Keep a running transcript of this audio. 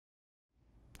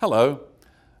Hello,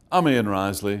 I'm Ian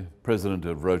Riseley, President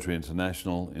of Rotary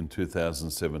International in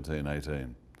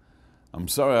 2017-18. I'm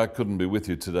sorry I couldn't be with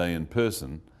you today in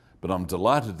person, but I'm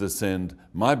delighted to send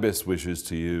my best wishes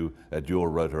to you at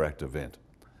your Rotaract event.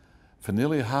 For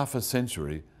nearly half a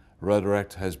century,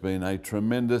 Rotaract has been a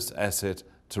tremendous asset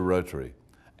to Rotary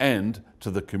and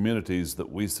to the communities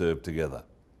that we serve together.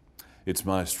 It's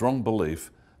my strong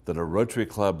belief that a Rotary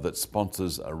club that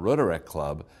sponsors a Rotaract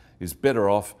club is better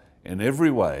off in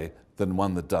every way than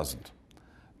one that doesn't.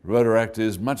 Rotaract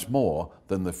is much more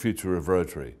than the future of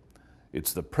Rotary.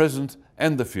 It's the present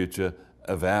and the future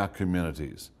of our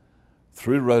communities.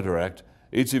 Through Rotaract,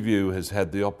 each of you has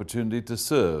had the opportunity to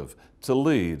serve, to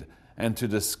lead, and to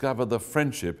discover the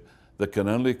friendship that can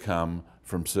only come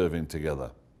from serving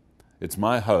together. It's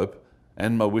my hope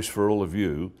and my wish for all of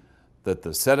you that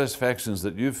the satisfactions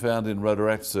that you've found in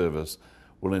Rotaract service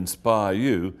will inspire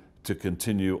you to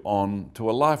continue on to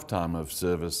a lifetime of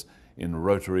service in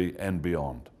Rotary and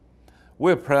beyond.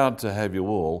 We're proud to have you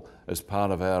all as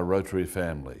part of our Rotary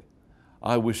family.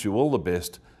 I wish you all the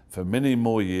best for many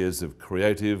more years of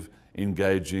creative,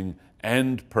 engaging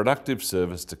and productive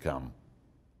service to come.